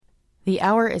The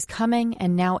hour is coming,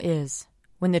 and now is,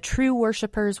 when the true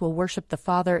worshippers will worship the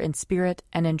Father in spirit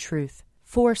and in truth.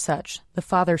 For such, the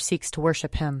Father seeks to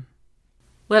worship him.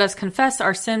 Let us confess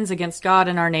our sins against God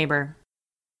and our neighbor.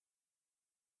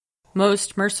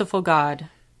 Most merciful God,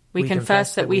 we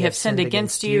confess that we have sinned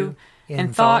against you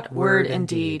in thought, word, and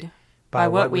deed, by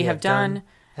what we have done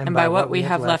and by what we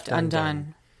have left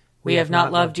undone. We have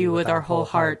not loved you with our whole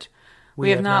heart.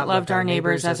 We have not loved our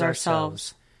neighbors as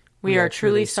ourselves. We are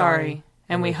truly sorry,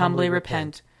 and we humbly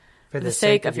repent. For the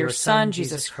sake of your Son,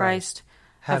 Jesus Christ,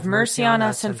 have mercy on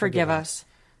us and forgive us,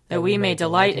 that we may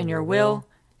delight in your will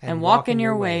and walk in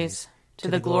your ways, to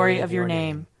the glory of your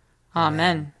name.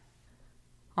 Amen.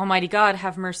 Almighty God,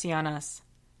 have mercy on us.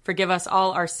 Forgive us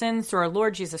all our sins through our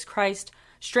Lord Jesus Christ.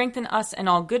 Strengthen us in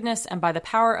all goodness, and by the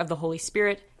power of the Holy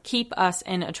Spirit, keep us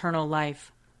in eternal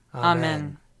life.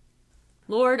 Amen.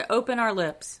 Lord, open our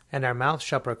lips, and our mouth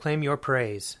shall proclaim your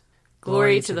praise.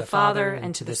 Glory to the Father,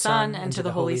 and to the Son, and to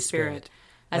the Holy Spirit,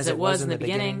 as it was in the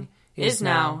beginning, is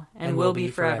now, and will be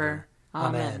forever.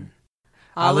 Amen.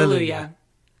 Alleluia.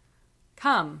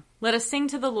 Come, let us sing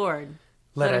to the Lord.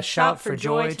 Let us shout for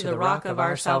joy to the rock of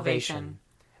our salvation.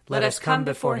 Let us come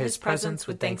before his presence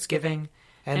with thanksgiving,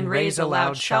 and raise a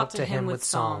loud shout to him with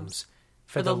psalms.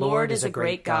 For the Lord is a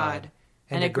great God,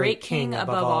 and a great King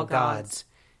above all gods.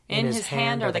 In his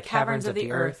hand are the caverns of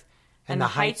the earth, and the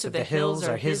heights of the hills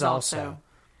are his also.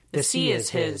 The sea is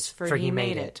his, for he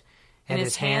made it, and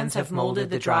his hands have molded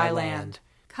the dry land.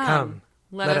 Come,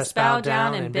 let us bow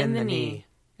down and bend the knee,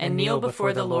 and kneel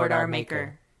before the Lord our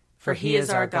Maker. For he is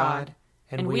our God,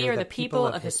 and we are the people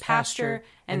of his pasture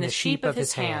and the sheep of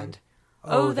his hand.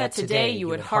 Oh, that today you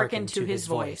would hearken to his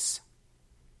voice.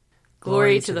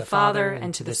 Glory to the Father,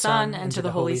 and to the Son, and to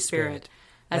the Holy Spirit,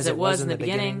 as it was in the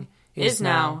beginning, is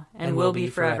now, and will be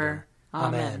forever.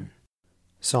 Amen.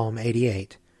 Psalm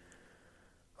 88.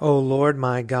 O Lord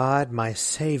my God, my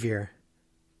Savior,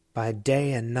 by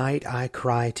day and night I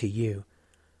cry to you.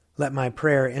 Let my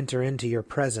prayer enter into your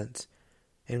presence.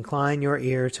 Incline your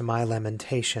ear to my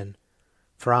lamentation,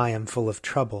 for I am full of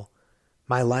trouble.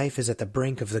 My life is at the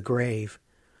brink of the grave.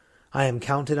 I am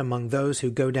counted among those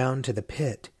who go down to the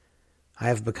pit. I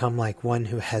have become like one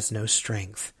who has no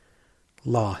strength,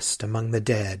 lost among the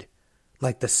dead,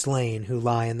 like the slain who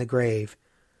lie in the grave,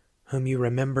 whom you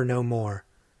remember no more,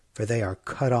 for they are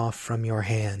cut off from your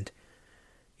hand.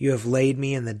 You have laid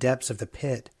me in the depths of the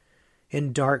pit,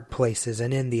 in dark places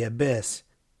and in the abyss.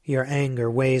 Your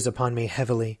anger weighs upon me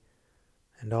heavily,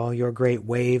 and all your great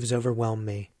waves overwhelm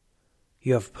me.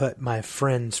 You have put my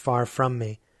friends far from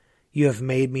me. You have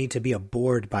made me to be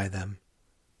abhorred by them.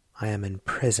 I am in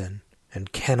prison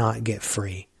and cannot get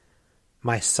free.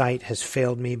 My sight has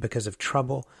failed me because of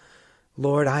trouble.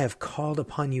 Lord, I have called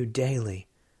upon you daily.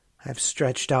 I have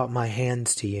stretched out my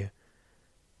hands to you.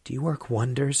 Do you work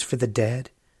wonders for the dead?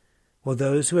 Will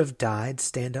those who have died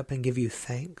stand up and give you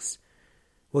thanks?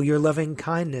 Will your loving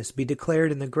kindness be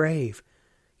declared in the grave,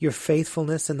 your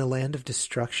faithfulness in the land of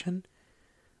destruction?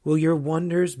 Will your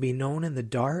wonders be known in the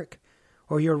dark,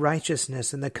 or your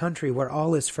righteousness in the country where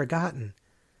all is forgotten?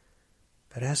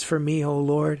 But as for me, O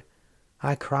Lord,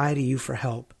 I cry to you for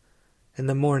help. In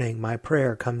the morning my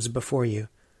prayer comes before you.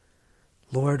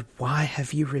 Lord, why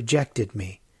have you rejected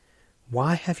me?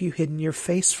 Why have you hidden your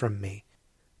face from me?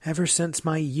 Ever since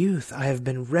my youth I have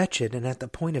been wretched and at the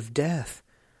point of death.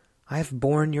 I have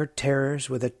borne your terrors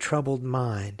with a troubled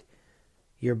mind.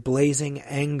 Your blazing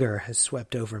anger has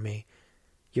swept over me.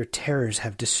 Your terrors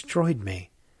have destroyed me.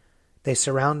 They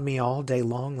surround me all day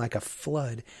long like a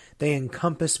flood. They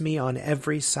encompass me on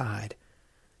every side.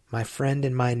 My friend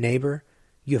and my neighbor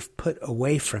you have put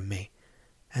away from me,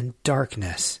 and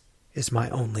darkness is my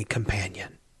only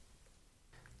companion.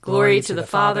 Glory to the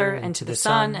Father, and to the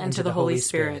Son, and to the Holy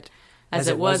Spirit, as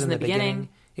it was in the beginning,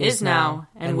 is now,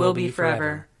 and will be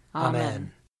forever.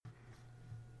 Amen.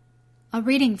 A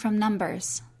reading from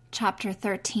Numbers, chapter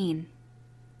 13.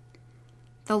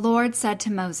 The Lord said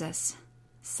to Moses,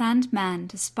 "Send men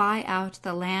to spy out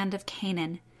the land of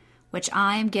Canaan, which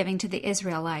I am giving to the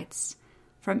Israelites.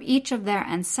 From each of their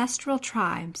ancestral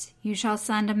tribes you shall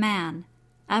send a man,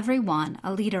 every one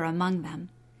a leader among them."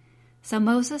 So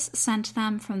Moses sent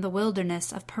them from the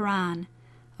wilderness of Paran,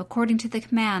 according to the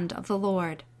command of the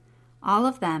Lord, all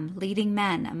of them leading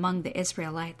men among the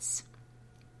Israelites.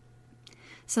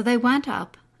 So they went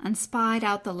up and spied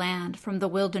out the land from the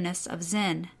wilderness of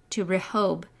Zin to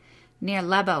Rehob, near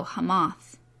Lebo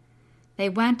Hamath. They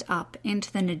went up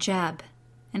into the Negeb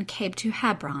and came to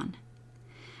Hebron.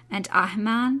 And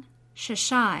Ahiman,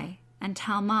 Sheshai, and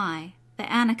Talmai, the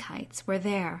Anakites, were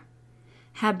there.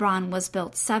 Hebron was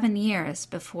built 7 years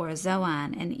before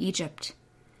Zoan in Egypt.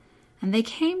 And they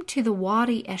came to the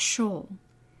Wadi Eshcol,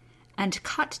 and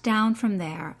cut down from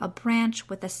there a branch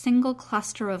with a single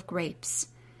cluster of grapes,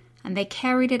 and they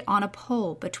carried it on a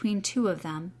pole between two of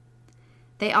them.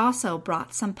 They also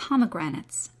brought some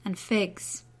pomegranates and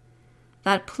figs.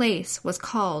 That place was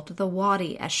called the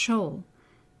Wadi Eshcol,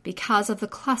 because of the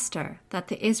cluster that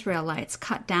the Israelites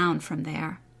cut down from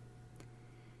there.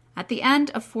 At the end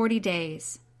of 40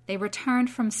 days, they returned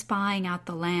from spying out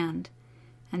the land,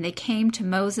 and they came to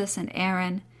Moses and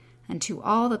Aaron and to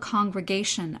all the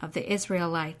congregation of the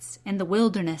Israelites in the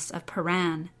wilderness of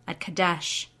Paran at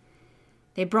Kadesh.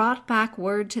 They brought back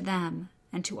word to them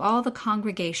and to all the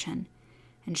congregation,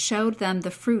 and showed them the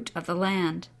fruit of the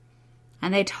land.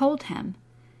 And they told him,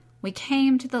 "We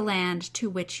came to the land to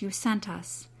which you sent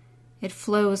us. It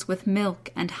flows with milk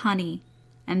and honey,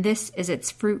 and this is its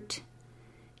fruit.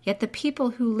 Yet the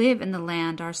people who live in the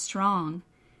land are strong,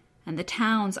 and the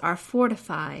towns are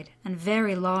fortified and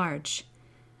very large.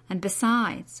 And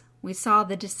besides, we saw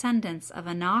the descendants of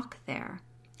Anak there.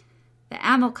 The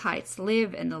Amalekites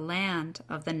live in the land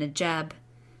of the Negeb.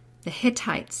 The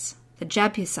Hittites, the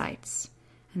Jebusites,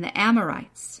 and the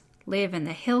Amorites live in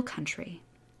the hill country.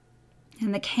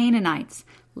 And the Canaanites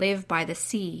live by the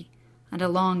sea and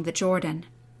along the Jordan."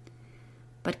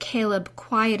 But Caleb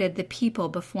quieted the people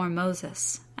before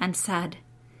Moses and said,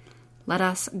 "Let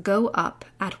us go up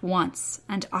at once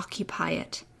and occupy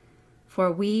it,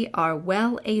 for we are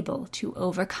well able to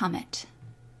overcome it."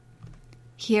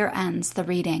 Here ends the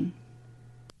reading.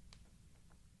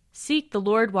 Seek the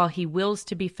Lord while he wills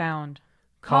to be found.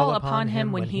 Call upon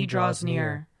him when he draws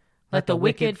near. Let the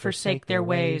wicked forsake their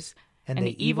ways, and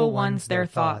the evil ones their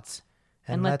thoughts.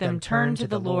 And let them turn to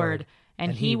the Lord,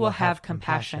 and he will have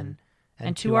compassion.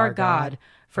 And to our God,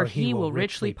 for he will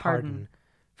richly pardon.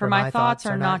 For my thoughts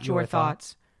are not your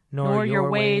thoughts, nor your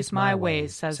ways my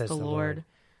ways, says the Lord.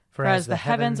 For as the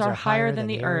heavens are higher than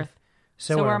the earth,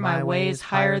 so are my ways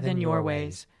higher than your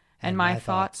ways, and my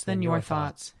thoughts than your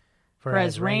thoughts. For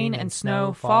as rain and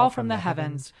snow fall from the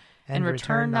heavens, and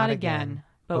return not again,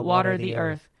 but water the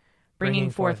earth, bringing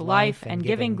forth life and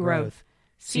giving growth,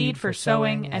 seed for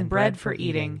sowing and bread for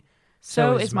eating,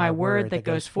 so is my word that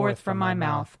goes forth from my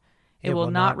mouth. It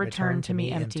will not return to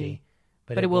me empty,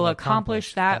 but it will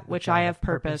accomplish that which I have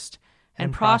purposed,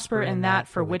 and prosper in that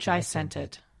for which I sent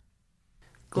it.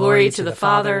 Glory to the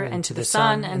Father, and to the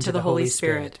Son, and to the Holy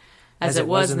Spirit, as it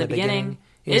was in the beginning,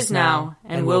 is now,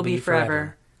 and will be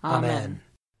forever. Amen.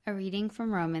 A reading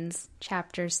from Romans,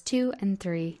 chapters 2 and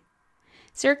 3.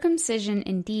 Circumcision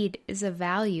indeed is of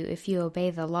value if you obey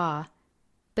the law,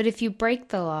 but if you break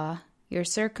the law, your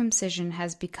circumcision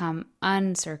has become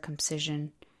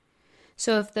uncircumcision.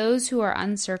 So if those who are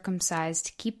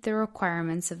uncircumcised keep the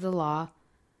requirements of the law,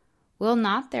 will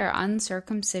not their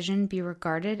uncircumcision be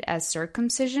regarded as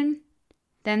circumcision?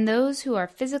 Then those who are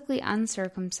physically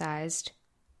uncircumcised,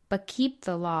 but keep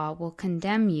the law, will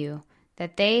condemn you,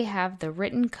 that they have the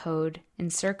written code in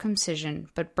circumcision,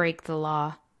 but break the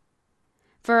law.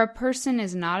 For a person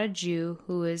is not a Jew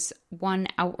who is one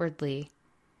outwardly,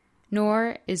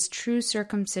 nor is true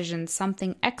circumcision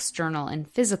something external and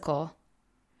physical.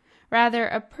 Rather,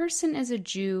 a person is a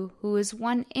Jew who is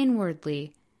one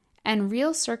inwardly, and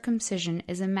real circumcision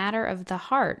is a matter of the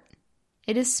heart.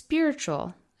 It is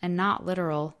spiritual and not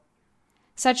literal.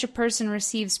 Such a person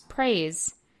receives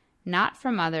praise, not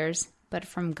from others, but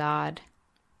from God.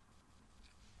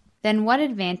 Then what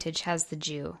advantage has the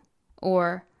Jew?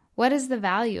 Or what is the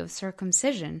value of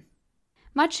circumcision?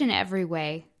 Much in every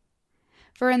way.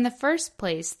 For in the first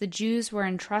place, the Jews were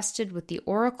entrusted with the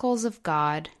oracles of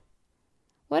God.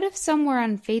 What if some were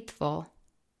unfaithful?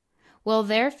 Will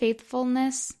their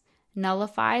faithfulness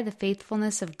nullify the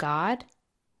faithfulness of God?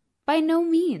 By no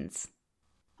means.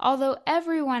 Although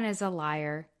everyone is a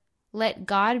liar, let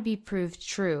God be proved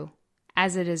true,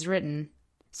 as it is written,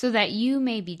 so that you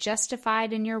may be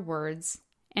justified in your words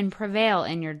and prevail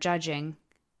in your judging.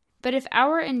 But if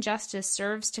our injustice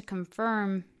serves to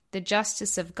confirm the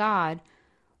justice of God,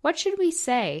 what should we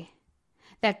say?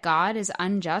 That God is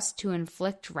unjust to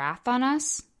inflict wrath on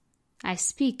us? I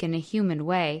speak in a human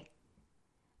way.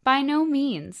 By no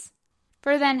means.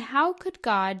 For then how could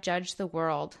God judge the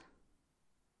world?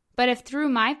 But if through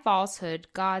my falsehood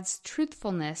God's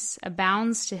truthfulness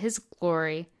abounds to his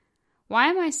glory, why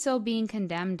am I still being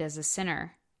condemned as a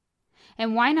sinner?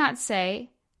 And why not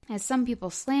say, as some people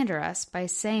slander us by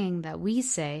saying that we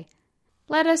say,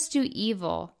 "Let us do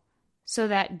evil, so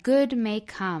that good may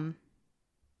come"?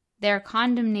 Their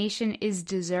condemnation is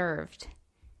deserved.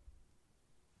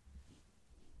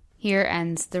 Here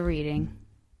ends the reading.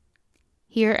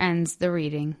 Here ends the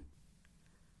reading.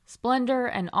 Splendor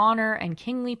and honor and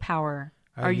kingly power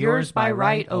are yours by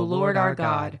right, O Lord our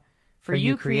God. For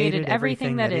you created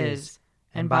everything that is,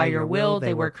 and by your will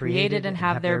they were created and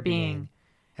have their being.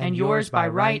 And yours by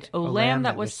right, O Lamb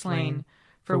that was slain,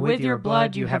 for with your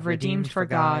blood you have redeemed for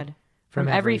God, from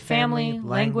every family,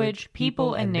 language,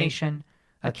 people, and nation,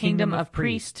 a kingdom of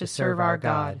priests to serve our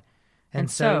God. And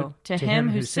so, to him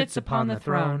who sits upon the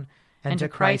throne, and to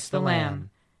Christ the Lamb,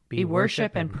 be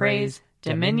worship and praise,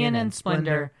 dominion and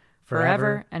splendor,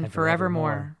 forever and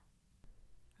forevermore.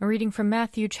 A reading from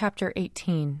Matthew chapter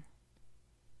 18.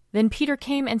 Then Peter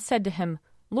came and said to him,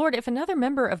 Lord, if another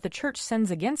member of the church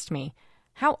sins against me,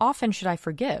 how often should I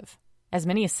forgive? As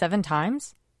many as 7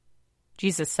 times?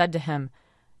 Jesus said to him,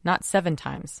 Not 7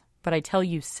 times, but I tell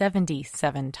you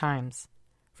 77 times.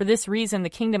 For this reason the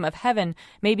kingdom of heaven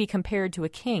may be compared to a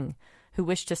king who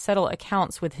wished to settle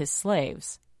accounts with his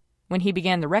slaves. When he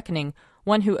began the reckoning,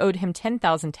 one who owed him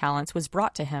 10,000 talents was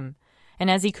brought to him,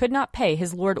 and as he could not pay,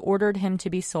 his lord ordered him to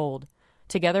be sold,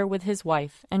 together with his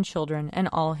wife and children and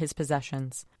all his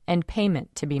possessions, and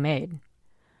payment to be made.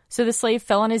 So the slave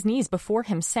fell on his knees before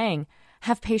him, saying,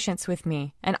 Have patience with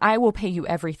me, and I will pay you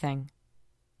everything.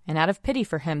 And out of pity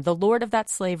for him, the lord of that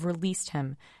slave released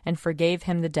him and forgave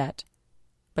him the debt.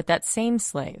 But that same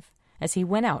slave, as he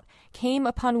went out, came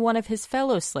upon one of his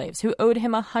fellow slaves who owed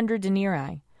him 100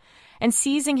 denarii. And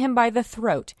seizing him by the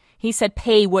throat, he said,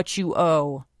 Pay what you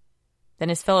owe. Then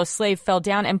his fellow slave fell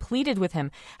down and pleaded with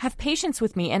him, Have patience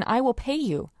with me, and I will pay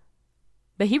you.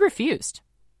 But he refused.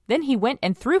 Then he went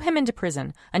and threw him into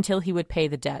prison until he would pay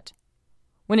the debt.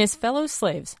 When his fellow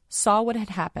slaves saw what had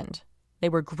happened, they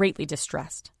were greatly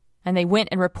distressed, and they went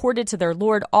and reported to their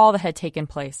lord all that had taken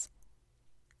place.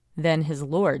 Then his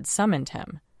lord summoned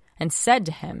him and said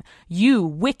to him, You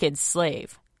wicked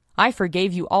slave, I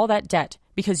forgave you all that debt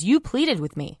because you pleaded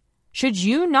with me. Should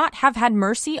you not have had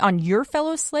mercy on your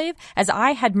fellow slave as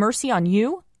I had mercy on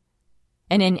you?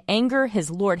 And in anger his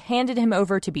lord handed him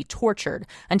over to be tortured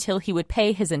until he would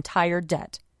pay his entire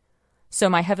debt. So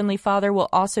my heavenly Father will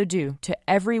also do to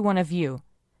every one of you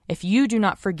if you do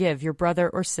not forgive your brother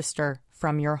or sister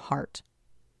from your heart.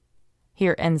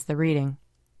 Here ends the reading.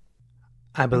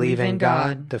 I believe in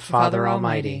God, the Father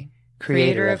Almighty,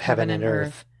 creator of heaven and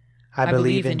earth. I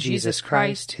believe in Jesus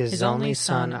Christ, his only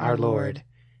Son, our Lord.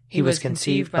 He was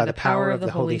conceived by the power of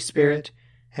the Holy Spirit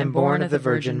and born of the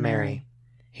Virgin Mary.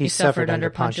 He suffered under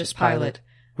Pontius Pilate,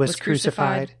 was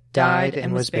crucified, died,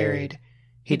 and was buried.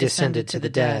 He descended to the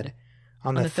dead.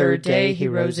 On the 3rd day he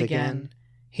rose again.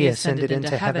 He ascended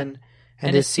into heaven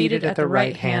and is seated at the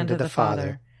right hand of the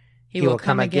Father. He will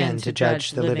come again to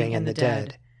judge the living and the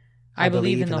dead. I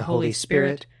believe in the Holy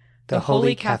Spirit, the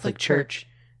Holy Catholic Church,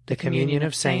 the communion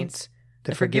of saints,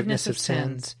 the forgiveness of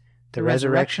sins, the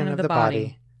resurrection of the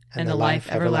body, and the life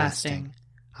everlasting.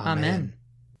 Amen.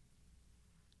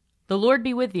 The Lord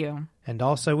be with you. And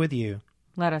also with you.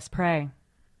 Let us pray.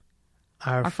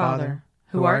 Our Father,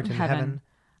 who art in heaven,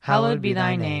 hallowed be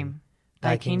thy name.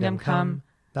 Thy kingdom come,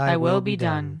 thy will be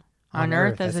done, on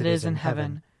earth as it is in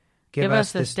heaven. Give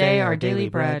us this day our daily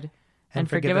bread, and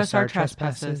forgive us our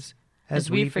trespasses, as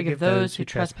we forgive those who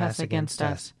trespass against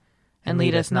us. And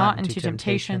lead us not into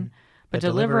temptation, but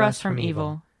deliver us from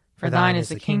evil. For thine is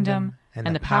the kingdom,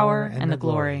 and the power, and the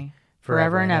glory,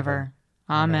 forever and ever.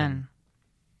 Amen.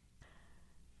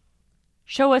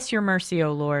 Show us your mercy,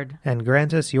 O Lord. And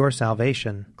grant us your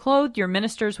salvation. Clothe your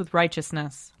ministers with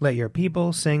righteousness. Let your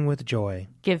people sing with joy.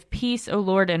 Give peace, O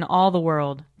Lord, in all the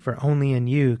world. For only in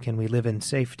you can we live in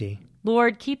safety.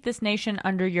 Lord, keep this nation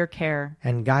under your care.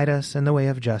 And guide us in the way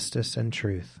of justice and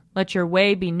truth. Let your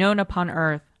way be known upon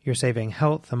earth. Your saving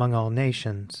health among all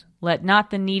nations. Let not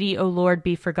the needy, O Lord,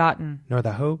 be forgotten. Nor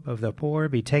the hope of the poor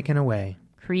be taken away.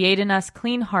 Create in us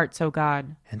clean hearts, O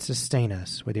God. And sustain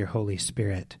us with your Holy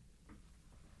Spirit.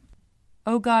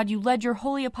 O God, you led your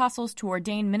holy apostles to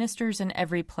ordain ministers in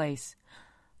every place.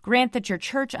 Grant that your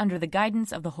church, under the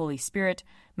guidance of the Holy Spirit,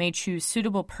 may choose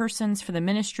suitable persons for the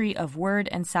ministry of word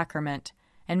and sacrament,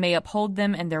 and may uphold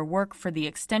them in their work for the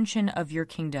extension of your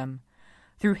kingdom.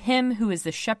 Through him who is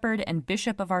the shepherd and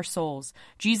bishop of our souls,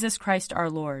 Jesus Christ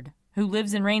our Lord, who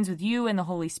lives and reigns with you and the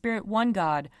Holy Spirit, one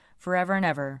God, forever and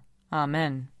ever.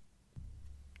 Amen.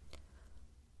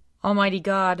 Almighty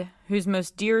God, whose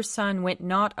most dear Son went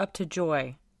not up to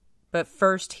joy, but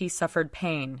first he suffered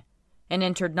pain, and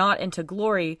entered not into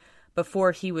glory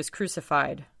before he was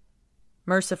crucified,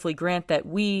 mercifully grant that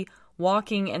we,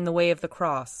 walking in the way of the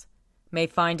cross, may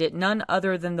find it none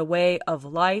other than the way of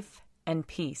life and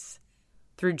peace.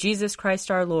 Through Jesus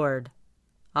Christ our Lord.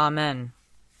 Amen.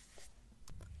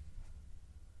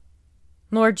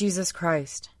 Lord Jesus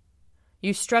Christ,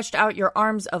 you stretched out your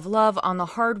arms of love on the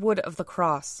hard wood of the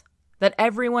cross, that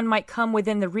everyone might come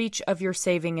within the reach of your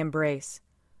saving embrace.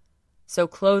 So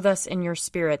clothe us in your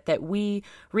Spirit, that we,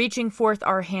 reaching forth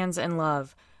our hands in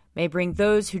love, may bring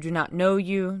those who do not know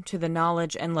you to the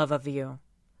knowledge and love of you.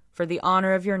 For the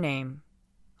honor of your name.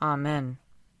 Amen.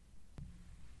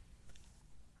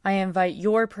 I invite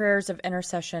your prayers of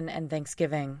intercession and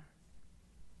thanksgiving.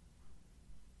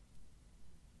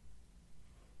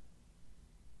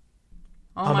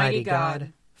 Almighty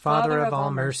God, Father of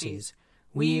all mercies,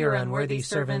 we, your unworthy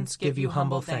servants, give you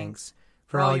humble thanks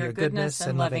for all your goodness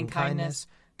and loving kindness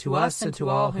to us and to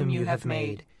all whom you have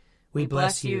made. We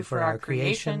bless you for our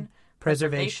creation,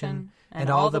 preservation, and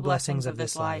all the blessings of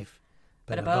this life,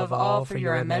 but above all for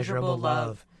your immeasurable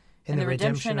love in the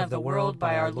redemption of the world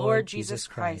by our Lord Jesus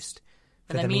Christ,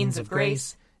 for the means of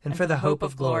grace and for the hope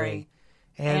of glory.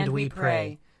 And we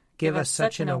pray, give us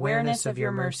such an awareness of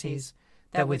your mercies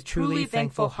that with truly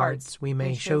thankful hearts we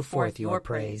may show forth your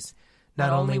praise,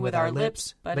 not only with our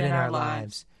lips, but in our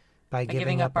lives, by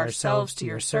giving up ourselves to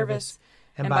your service,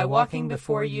 and by walking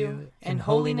before you in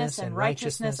holiness and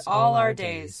righteousness all our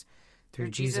days, through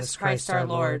Jesus Christ our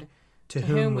Lord, to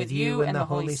whom with you and the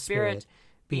Holy Spirit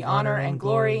be honor and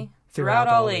glory throughout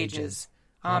all ages.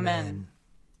 Amen.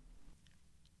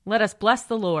 Let us bless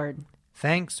the Lord.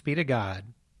 Thanks be to God.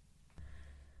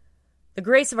 The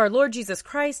grace of our Lord Jesus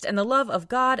Christ and the love of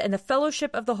God and the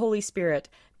fellowship of the Holy Spirit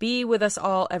be with us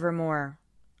all evermore.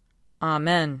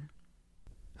 Amen.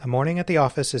 A Morning at the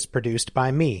Office is produced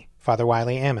by me, Father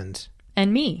Wiley Ammons.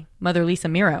 And me, Mother Lisa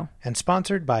Meirow. And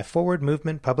sponsored by Forward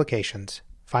Movement Publications.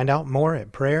 Find out more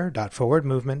at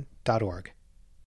prayer.forwardmovement.org.